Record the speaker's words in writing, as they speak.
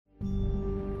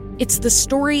It's the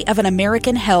story of an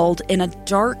American held in a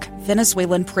dark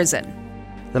Venezuelan prison.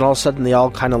 Then all of a sudden they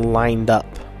all kind of lined up.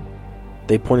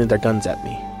 They pointed their guns at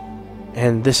me.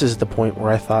 And this is the point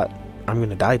where I thought, I'm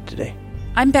going to die today.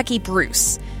 I'm Becky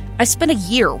Bruce. I spent a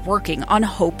year working on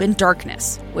Hope in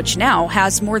Darkness, which now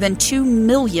has more than 2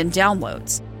 million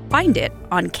downloads. Find it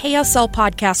on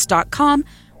kslpodcast.com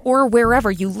or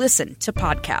wherever you listen to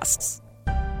podcasts.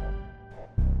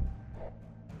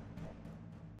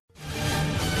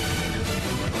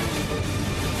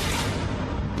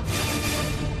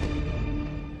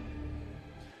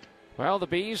 Well, the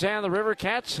Bees and the River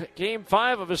Cats, Game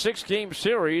 5 of a 6-game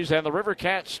series, and the River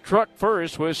Cats struck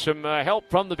first with some help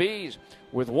from the Bees.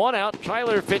 With one out,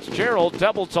 Tyler Fitzgerald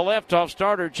doubled to left off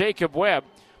starter Jacob Webb.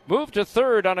 Moved to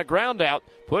third on a ground out,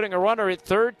 putting a runner at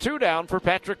third, 2 down for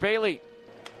Patrick Bailey.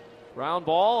 Ground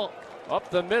ball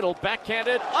up the middle,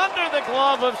 backhanded, under the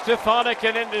glove of Stefanik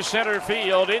and into center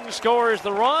field. In scores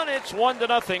the run, it's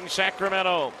 1-0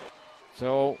 Sacramento.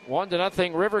 So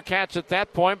 1-0 River Cats at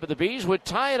that point, but the Bees would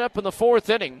tie it up in the 4th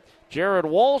inning. Jared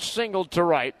Walsh singled to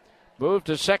right, moved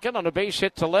to second on a base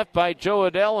hit to left by Joe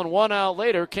Adell, and 1 out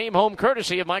later came home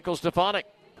courtesy of Michael Stefanik.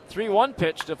 3-1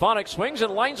 pitch. Stefanik swings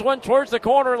and lines one towards the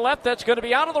corner and left. That's going to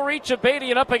be out of the reach of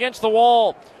Beatty and up against the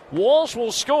wall. Walsh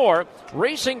will score.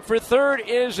 Racing for third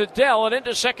is Adell, and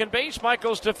into second base,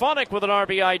 Michael Stefanik with an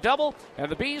RBI double,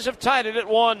 and the Bees have tied it at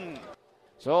 1.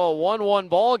 So a 1-1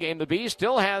 ball game. The Bees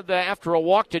still had, after a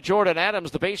walk to Jordan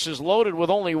Adams, the bases loaded with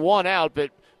only 1 out,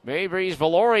 but Maybreeze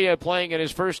Valoria, playing in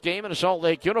his first game in a Salt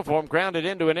Lake uniform, grounded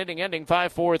into an inning-ending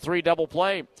 5-4-3 double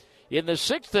play. In the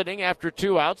 6th inning, after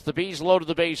 2 outs, the Bees loaded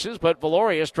the bases, but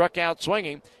Valoria struck out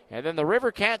swinging, and then the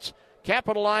River Cats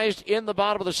capitalized in the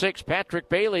bottom of the 6th. Patrick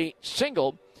Bailey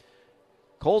singled.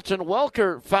 Colton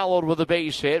Welker followed with a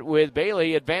base hit, with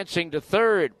Bailey advancing to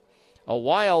third. A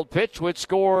wild pitch would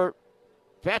score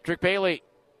Patrick Bailey.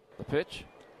 The pitch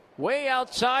way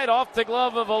outside, off the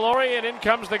glove of Valoria, and in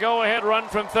comes the go-ahead run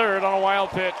from third on a wild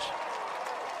pitch.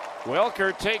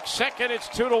 Welker takes second. It's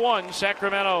 2-1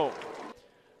 Sacramento.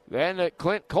 Then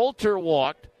Clint Coulter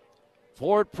walked.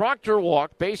 Ford Proctor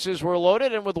walked. Bases were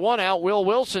loaded, and with 1 out, Will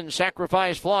Wilson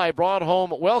sacrifice fly brought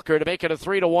home Welker to make it a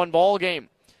 3-1 ball game.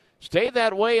 Stayed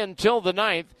that way until the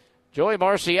 9th. Joey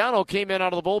Marciano came in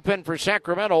out of the bullpen for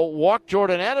Sacramento, walked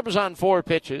Jordan Adams on 4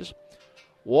 pitches.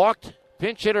 Walked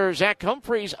pinch hitter Zach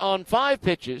Humphreys on 5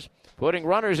 pitches, putting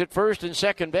runners at first and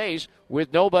second base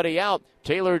with nobody out.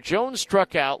 Taylor Jones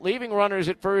struck out, leaving runners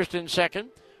at first and second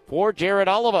for Jared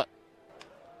Oliva.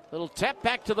 Little tap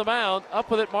back to the mound.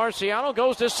 Up with it, Marciano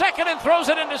goes to second and throws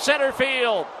it into center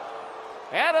field.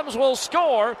 Adams will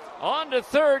score. On to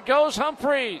third goes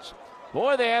Humphreys.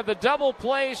 Boy, they had the double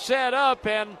play set up,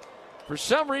 and for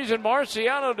some reason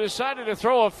Marciano decided to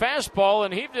throw a fastball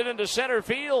and heaved it into center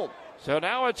field. So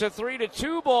now it's a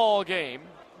 3-2 ball game,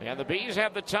 and the Bees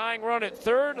have the tying run at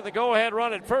third and the go-ahead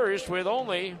run at first with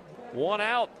only 1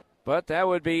 out. But that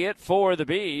would be it for the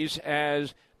Bees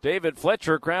as David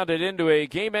Fletcher grounded into a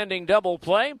game-ending double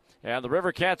play, and the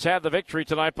River Cats have the victory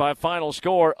tonight by a final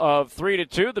score of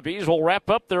 3-2. The Bees will wrap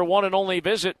up their one and only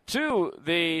visit to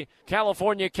the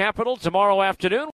California capital tomorrow afternoon.